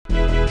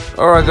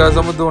Alright guys,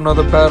 I'm gonna do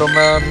another battle,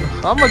 man.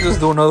 I'm gonna just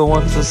do another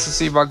one just to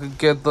see if I could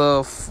get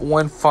the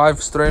win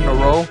 5 straight in a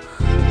row.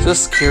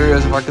 Just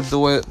curious if I could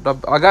do it.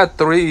 I got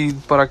 3,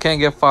 but I can't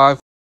get 5.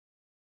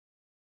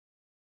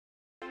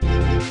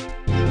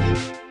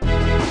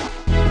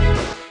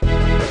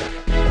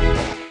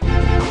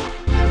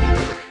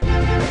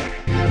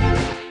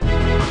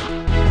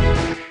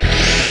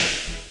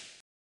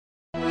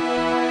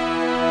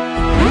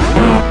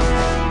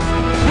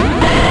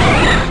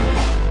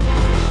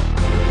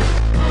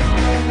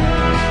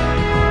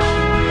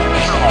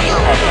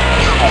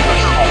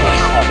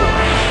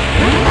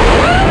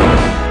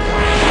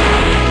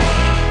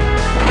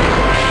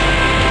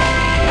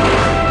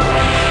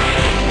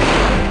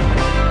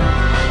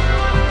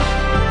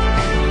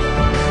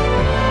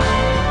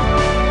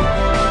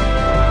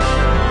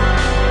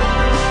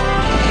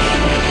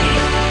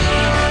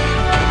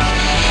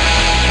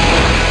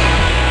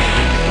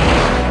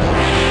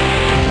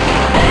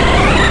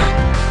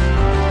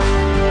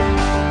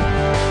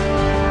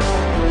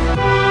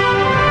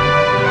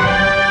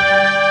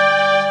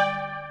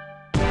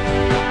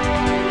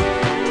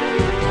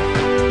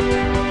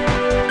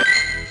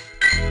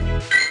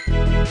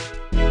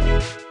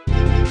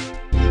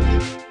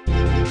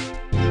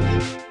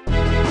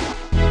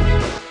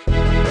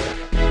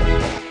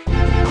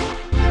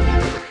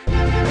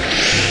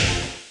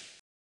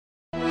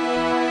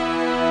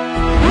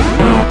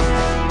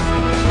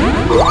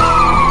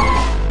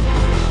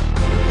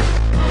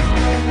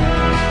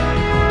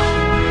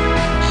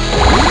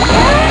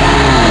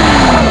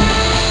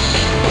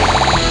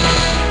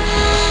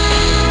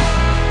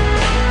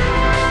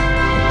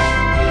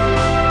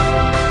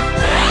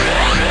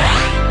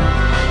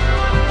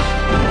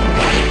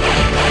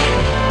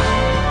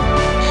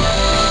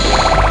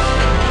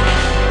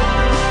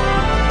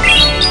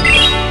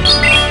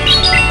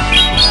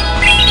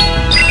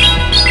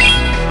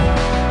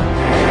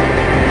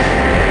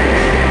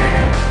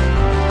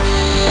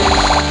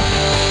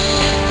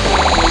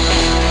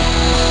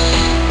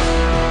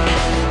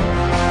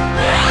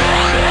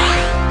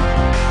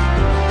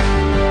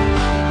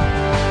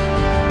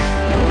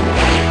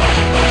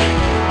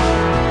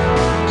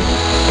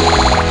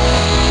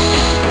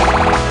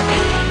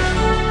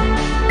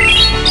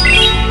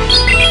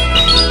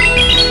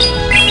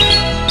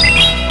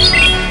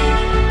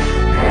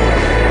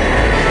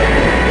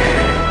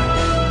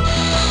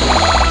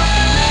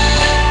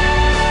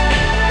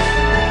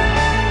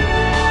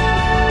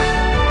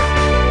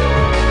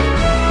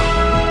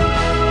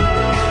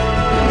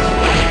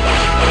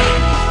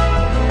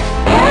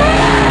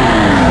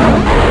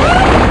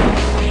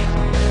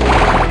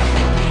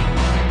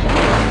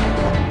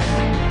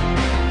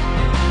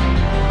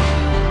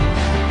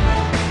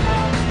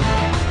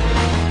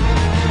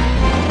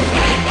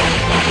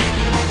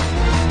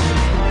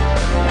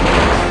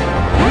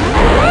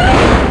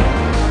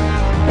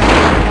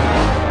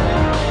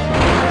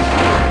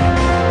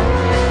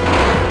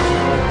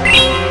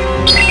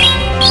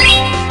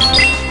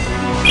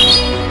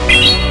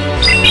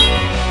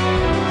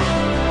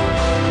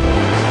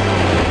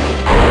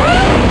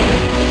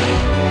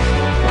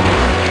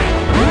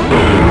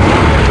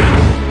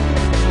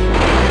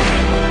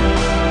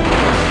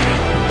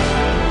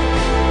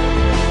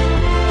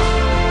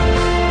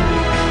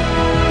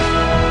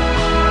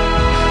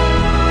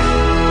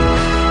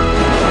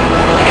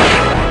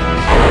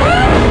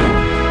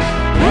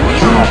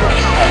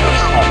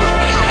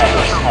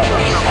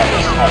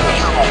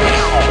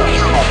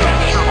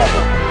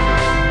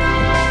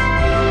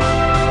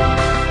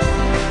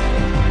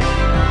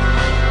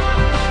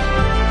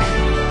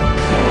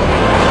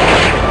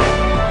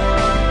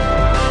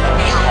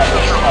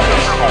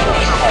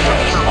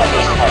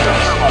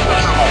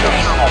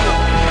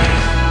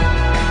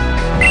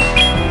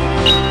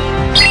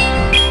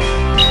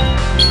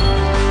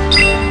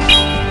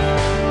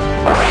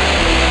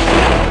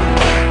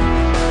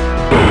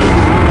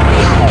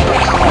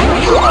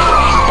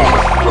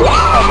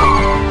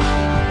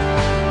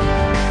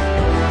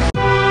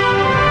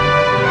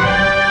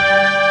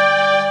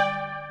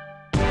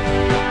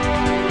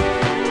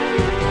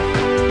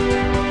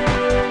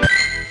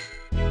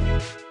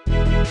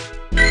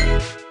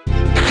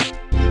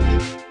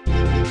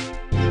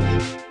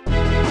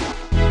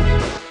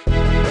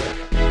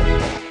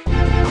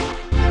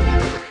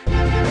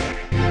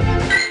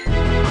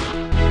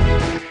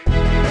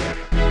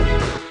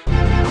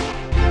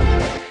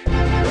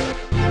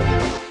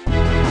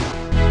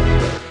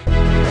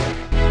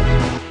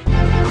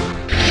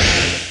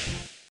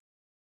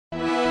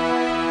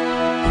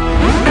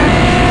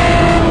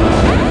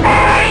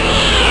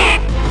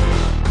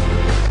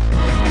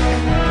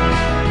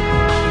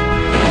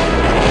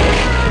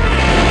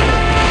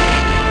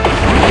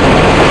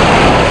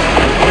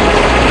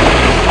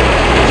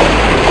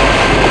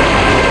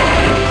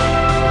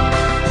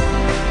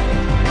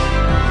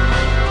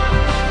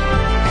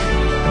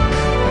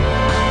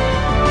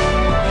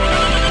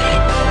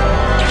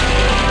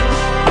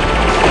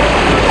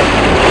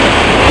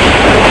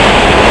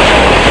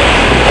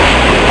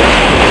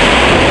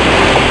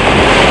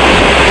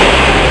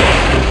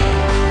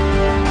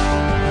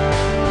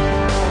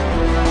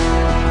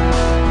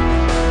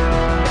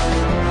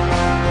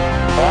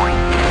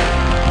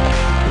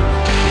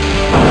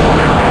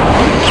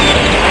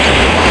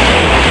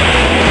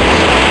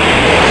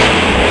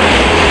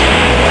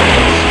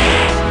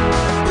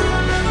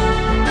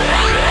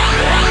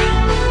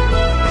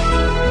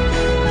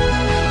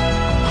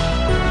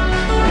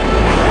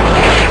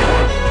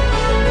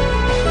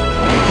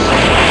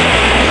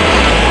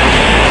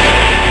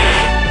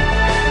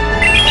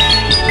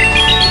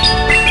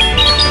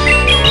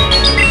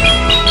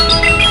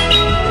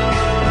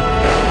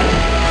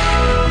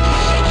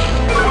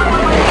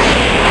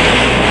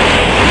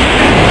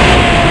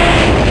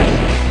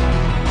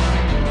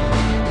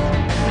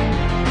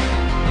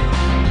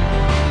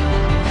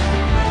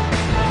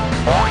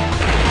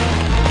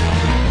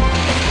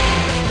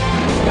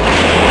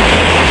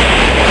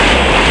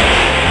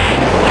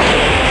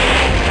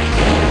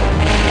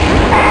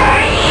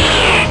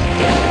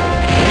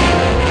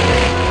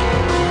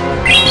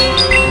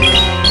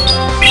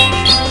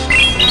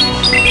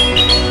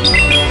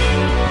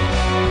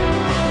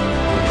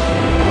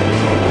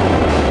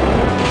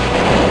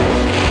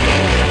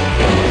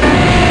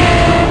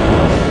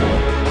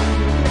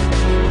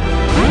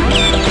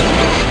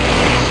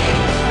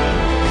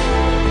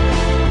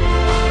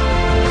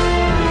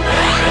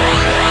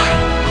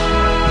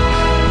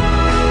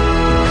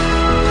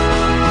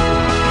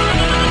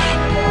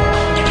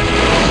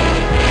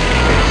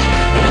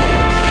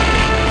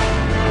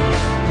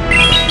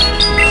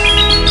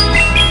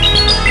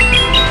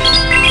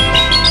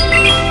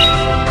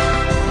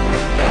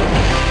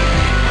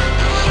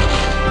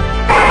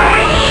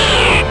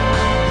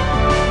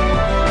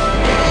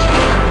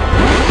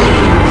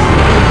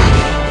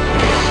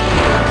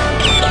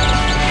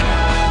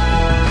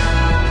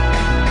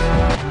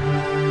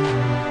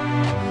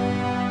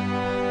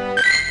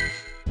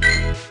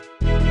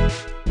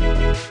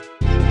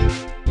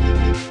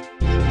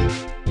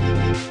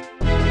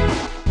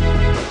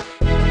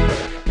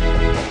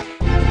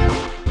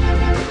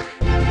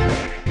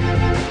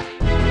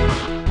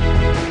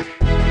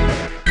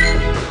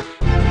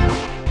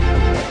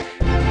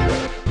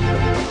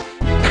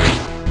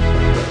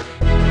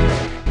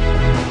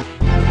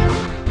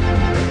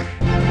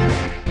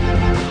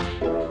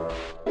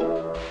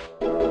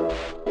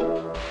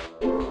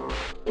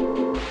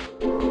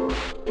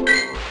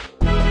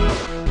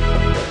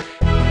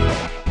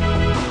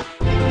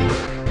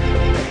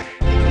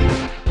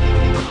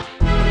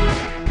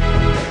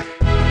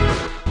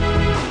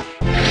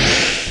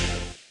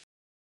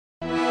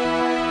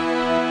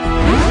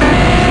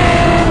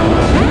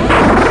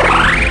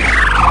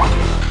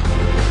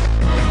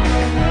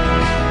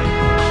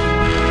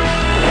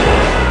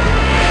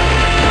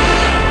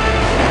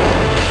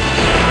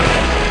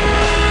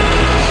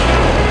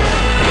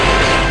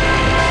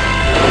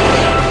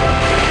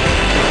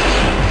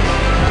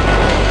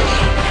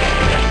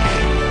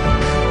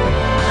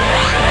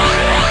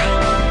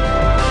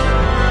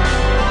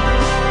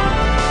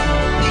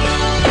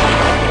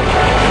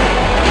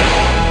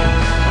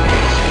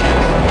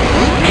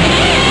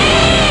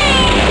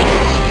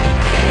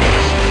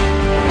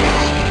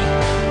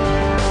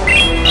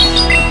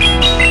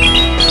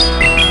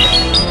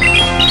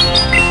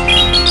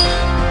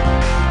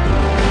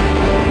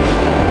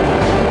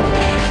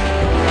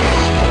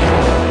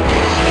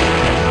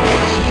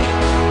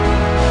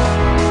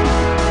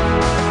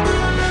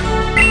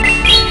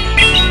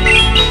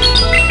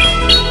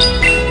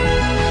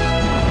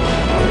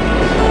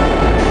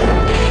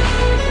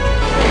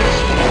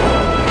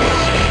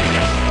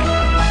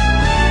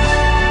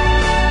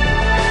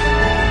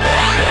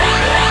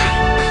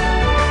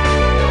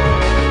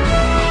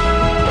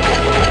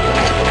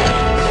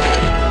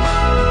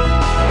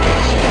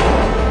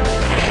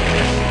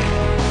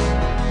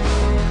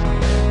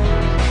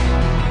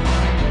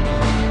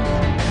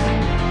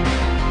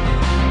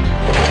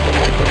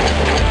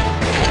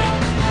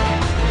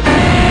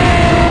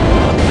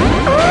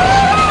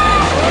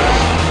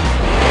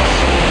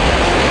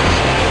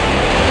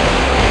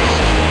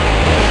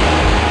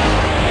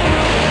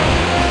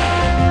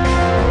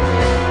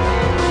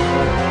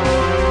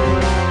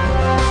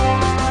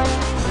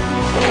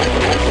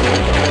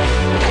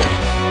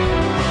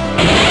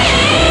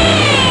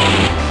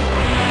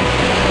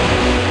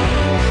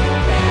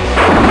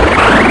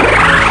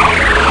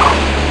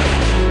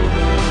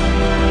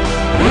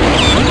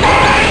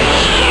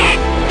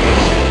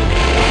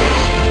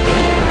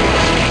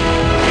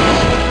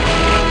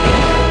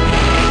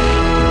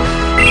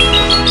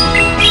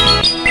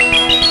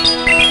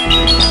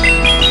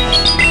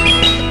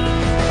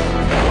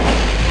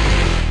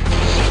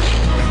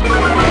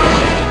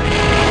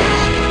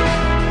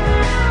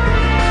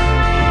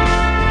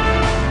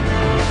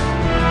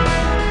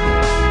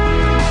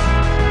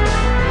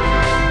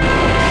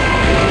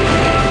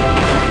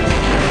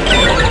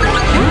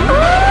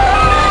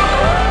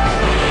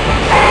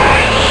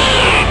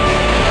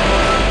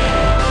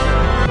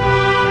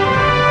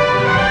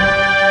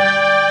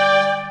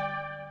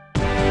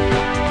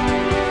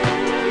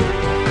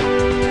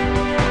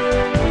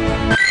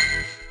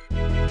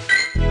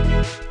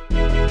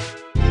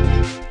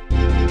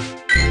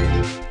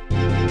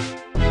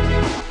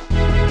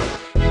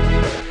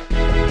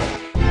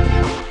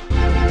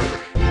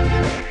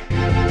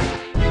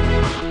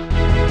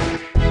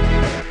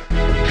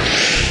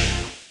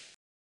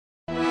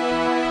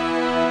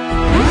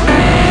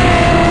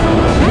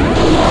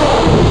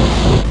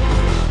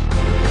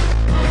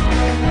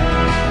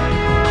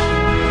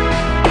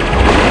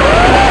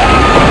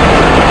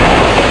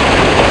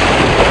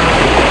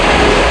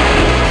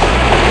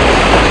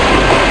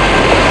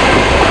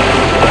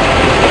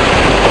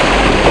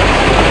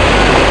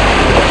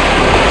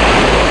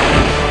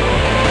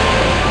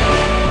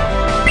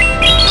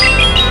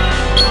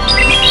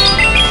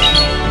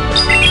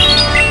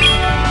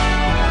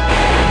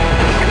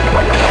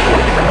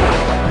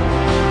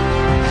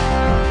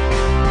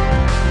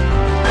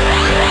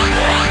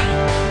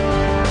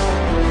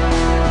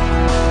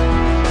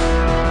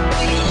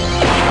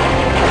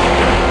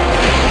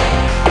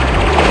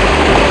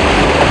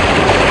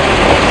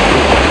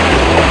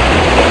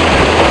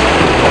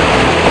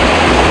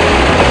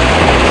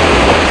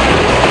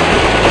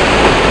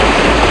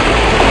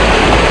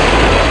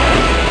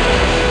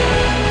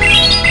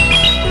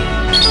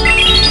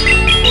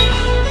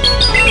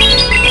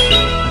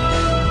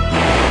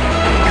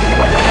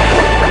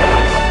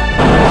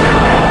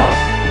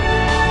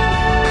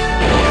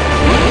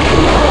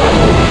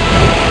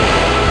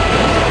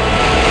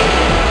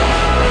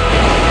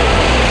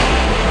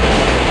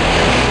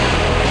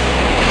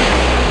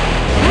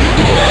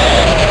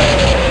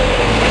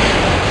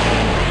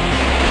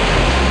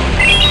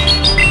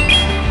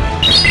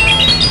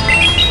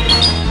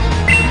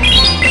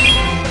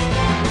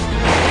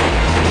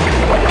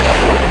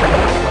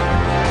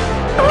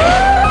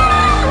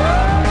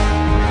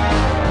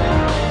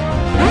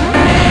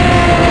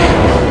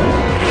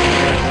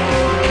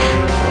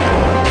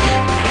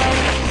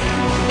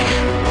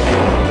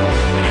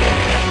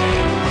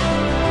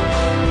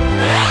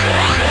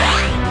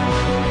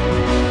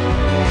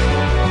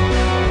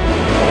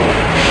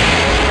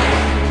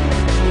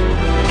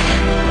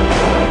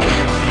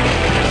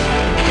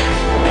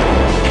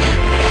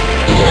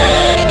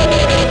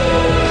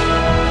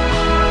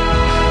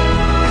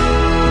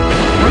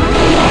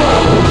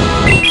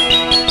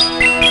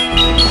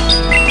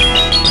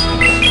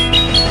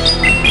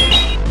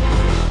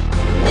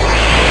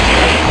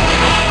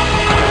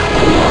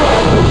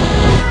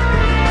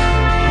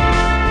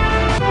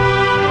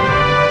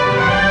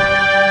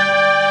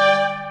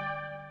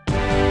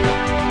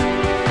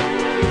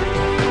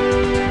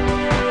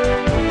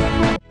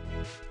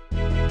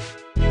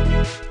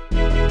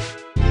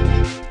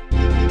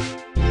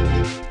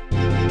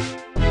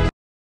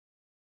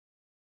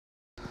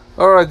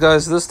 Alright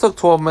guys, this took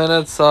 12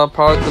 minutes,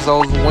 probably because I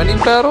was winning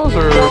battles,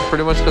 or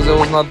pretty much because it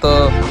was not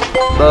the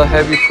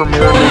heavy Premier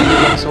League.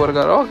 Let's see what I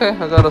got. Okay,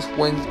 I got a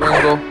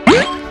Wingo.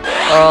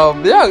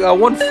 Yeah, I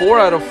won 4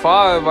 out of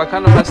 5. I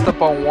kind of messed up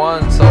on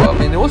 1, so I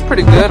mean, it was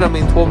pretty good. I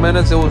mean, 12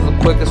 minutes, it was the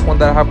quickest one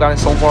that I have gotten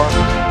so far.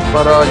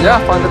 But yeah,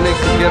 finally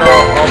could get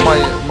all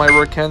my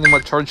rare candy, my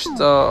charged,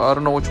 I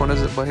don't know which one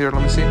is it, but here,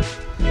 let me see.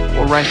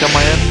 What rank am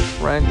I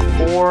in? Rank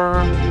 4.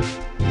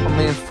 I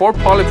mean, 4,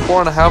 probably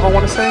 4.5, I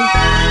want to say.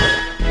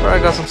 Alright,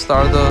 I got some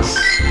Stardust.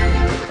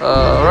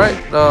 Alright,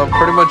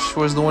 pretty much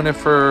was doing it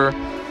for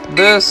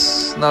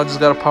this. Now just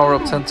gotta power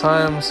up 10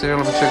 times. Here,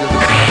 let me check if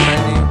this is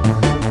shiny.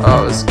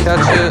 Let's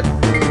catch it.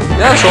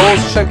 Yeah, so I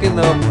was checking,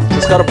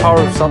 just gotta power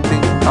up something.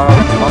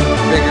 I'm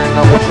figuring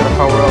out what should I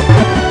power up.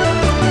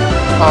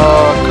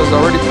 Cause I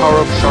already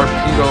power up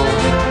Sharpedo,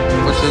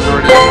 which is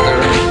already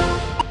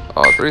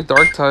up there. 3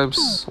 dark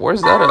types.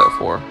 Where's that at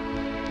for?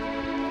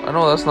 I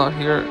know that's not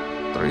here.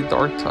 3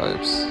 dark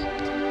types.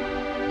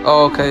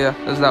 Oh, okay, yeah,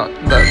 it's that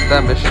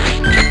mission.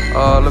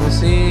 Let me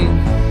see.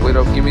 Wait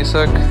up, give me a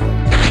sec.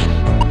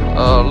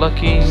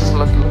 Lucky.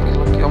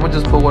 I'm gonna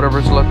just put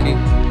whatever's lucky.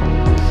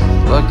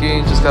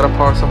 Lucky, just gotta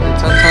power something 10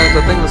 times.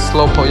 I think the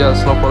Slowpoke, yeah, the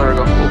Slowpoke, there we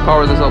go. We'll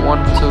power this up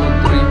 1, 2,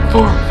 3,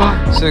 4,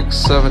 5, 6,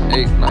 7,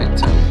 8, 9,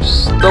 10.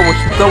 Just double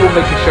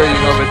making sure you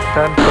know if it's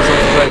 10, because I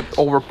just like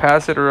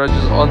overpass it or I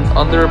just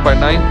under it by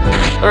 9.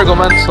 There we go,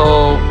 man.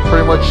 So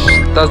pretty much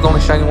that's the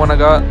only shiny one I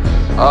got.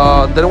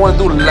 Didn't want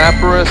to do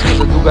Lapras because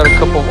I do got a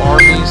couple of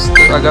armies.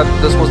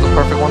 This was the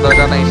perfect one that I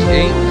got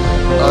 98.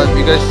 If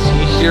you guys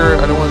see here,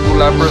 I didn't want to do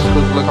Lapras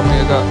because look how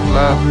many I got.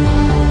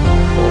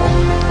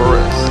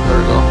 Lapras. There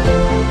we go.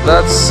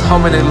 That's how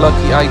many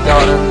lucky I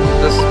got, and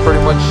this is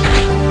pretty much,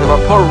 if I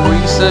put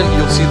recent,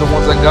 you'll see the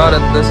ones I got, and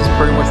this is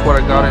pretty much what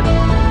I got in.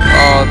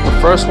 The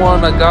first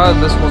one I got,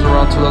 this was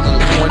around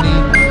 2020,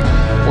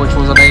 which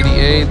was an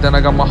 88. Then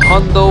I got my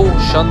Shundo,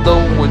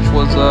 which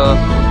was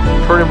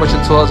pretty much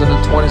in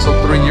 2020, so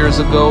 3 years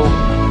ago.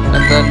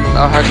 And then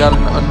I had got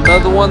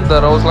another one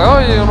that I was like,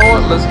 oh yeah, you know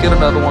what, let's get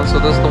another one.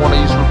 So this is the one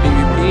I used for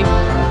PvP.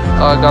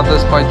 I got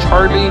this by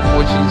Charlie,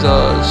 which is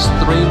a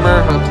streamer,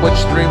 a Twitch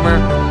streamer.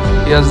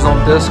 He has his own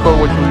Discord,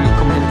 which we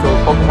communicate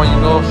with Pokemon, you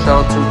know.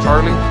 Shout out to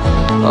Charlie.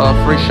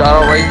 Free shout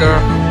out right there.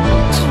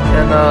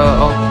 And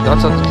oh,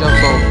 that's at the gym.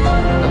 So,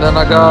 and then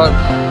I got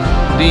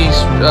these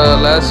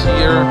last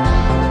year.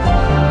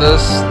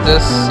 This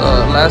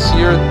last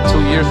year,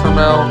 2 years from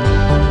now.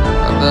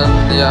 And then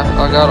yeah,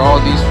 I got all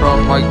these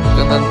from like,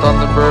 and then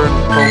Thunderbird,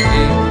 Poke,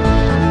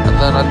 and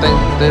then I think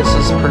this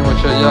is pretty much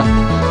it. Yeah.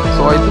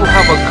 So I do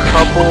have a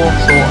couple.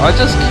 So I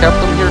just kept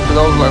them here because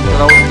I was like,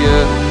 that was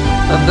good.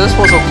 And this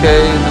was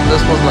okay, and then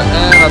this was like,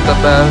 not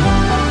that bad.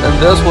 And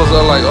this was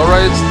like,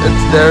 alright,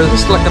 it's there.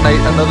 This is like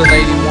another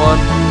 91.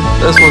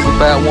 This was a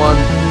bad one,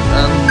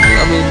 and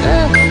I mean,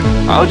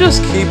 I'll just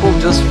keep them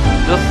just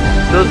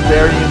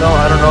there, you know.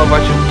 I don't know if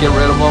I should get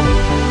rid of them.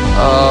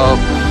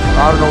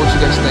 I don't know what you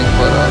guys think,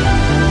 but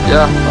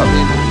yeah, I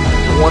mean,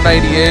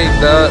 198.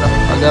 That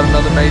I got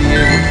another 98,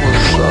 which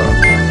was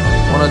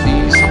one of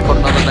these. I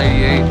put another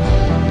 98.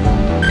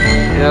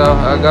 Yeah,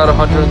 I got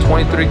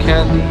 123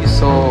 candies,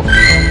 so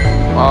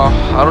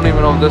I don't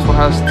even know if this one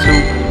has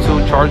two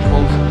charge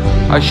moves.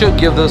 I should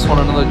give this one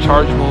another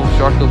charge move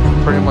so I could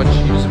pretty much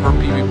use it for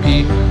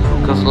PvP,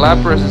 because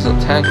Lapras is a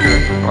tanker,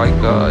 like,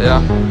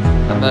 yeah.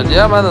 And then,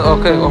 yeah, man,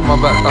 okay, oh, my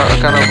bad,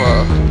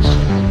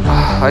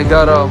 I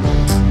got,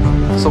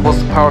 supposed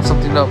to power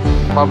something up,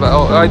 my bad,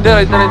 oh, I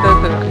did,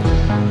 okay.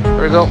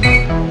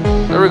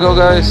 There we go,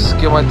 guys,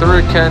 get my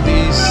 3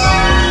 candies,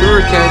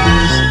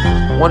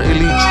 1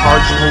 elite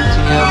charge move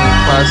TM and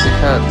classic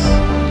hats.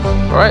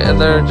 Alright, and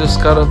then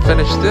just gotta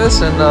finish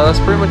this, and that's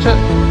pretty much it.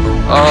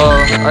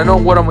 I know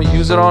what I'm gonna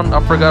use it on. I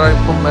forgot I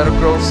put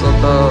Metagross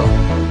on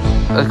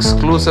the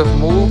exclusive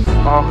move.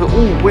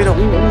 Wait,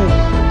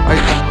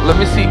 let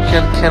me see.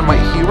 Can my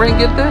Heron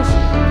get this?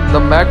 The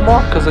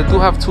Magmar, because I do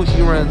have 2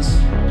 Herons.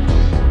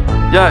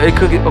 Yeah, it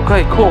could get.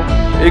 Okay, cool.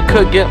 It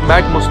could get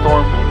Magma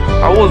Storm.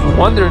 I was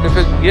wondering if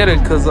it could get it,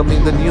 because I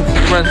mean the new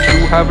Herons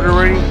do have it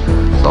already.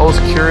 So I was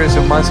curious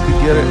if mine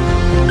could get it.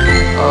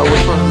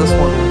 Which one is this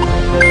one?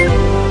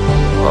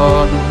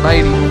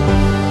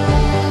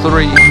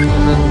 93. And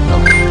then,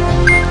 okay.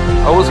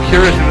 I was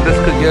curious if this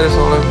could get it, so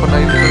let me put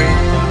 93.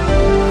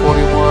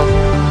 41.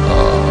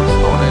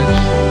 Stone Edge.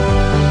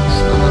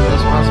 And then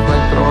this one has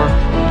Flamethrower.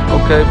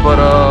 Okay, but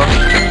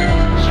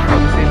let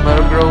me see.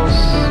 Metagross.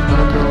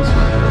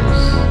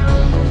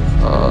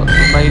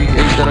 98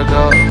 that I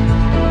got.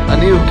 I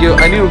need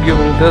to give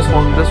it this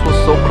one. This was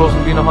so close to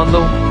being a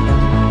hundo.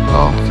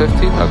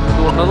 15. I could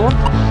do another one.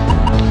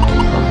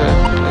 Okay,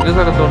 I guess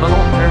I can do another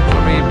one here.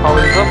 Let me power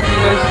this up for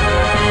you guys.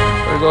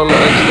 There we go,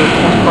 extra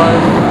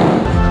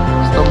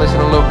 25. Still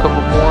missing a little couple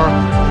more.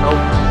 Nope.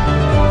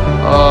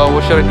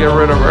 What should I get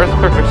rid of?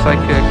 Earthquake or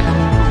Psychic?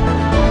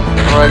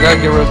 Alright, I gotta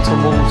get rid of 2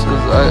 moves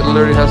because I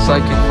literally have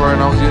Psychic for it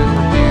and I was using it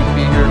for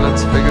PvP here.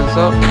 Let's figure this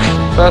out.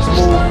 Fast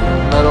move,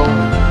 Metal.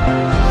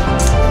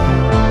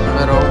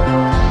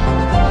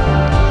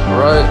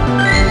 Alright,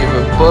 give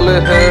it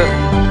Bullet Hit.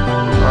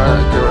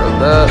 Alright, get rid of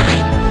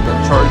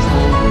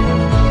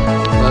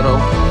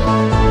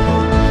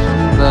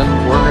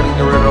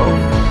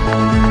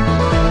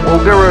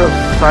get rid of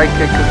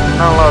Psychic because there's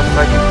not a lot of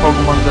Psychic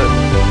Pokemon that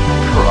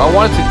I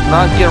wanted to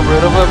not get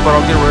rid of it, but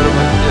I'll get rid of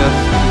it. Yes.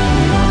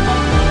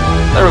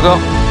 There we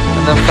go.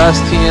 And then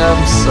fast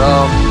TMs.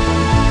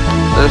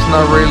 There's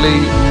not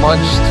really much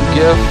to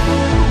give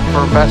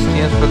for fast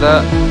TMs for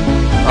that.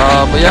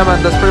 But yeah,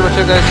 man, that's pretty much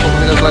it, guys.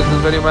 Hopefully you guys like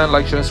this video, man.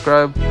 Like, share, and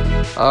subscribe.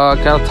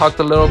 Kind of talked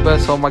a little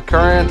bit. So my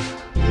current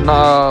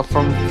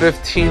from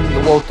 15,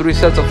 well, 3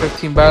 sets of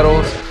 15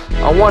 battles,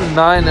 I won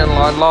 9 and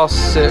I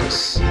lost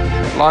 6.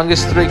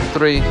 Longest streak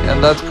 3,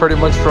 and that's pretty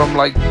much from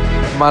like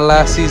my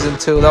last season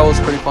too. That was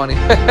pretty funny.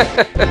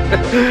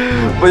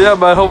 But yeah,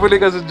 man, hopefully you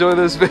guys enjoy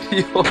this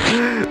video.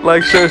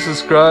 Like, share,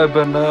 subscribe,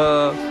 and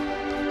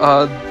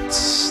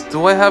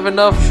do I have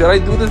enough? Should I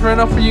do this right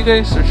now for you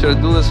guys, or should I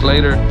do this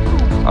later?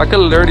 I could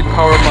literally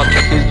power up my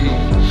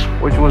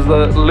Pidgey, which was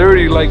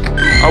literally like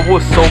I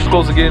was so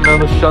close to getting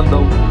another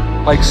Shundo.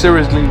 Like,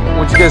 seriously,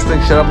 what you guys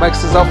think? Should I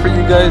max this out for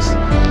you guys?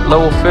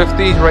 Level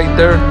 50 right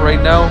there,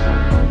 right now?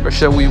 Or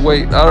should we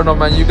wait? I don't know,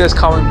 man. You guys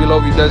comment below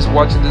if you guys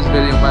watching this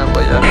video, man.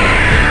 But yeah,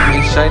 I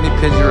mean, shiny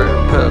Pidgey.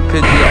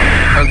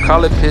 I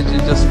call it Pidgey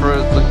just for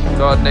the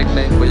god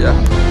nickname. But yeah.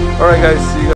 Alright, guys. See you guys.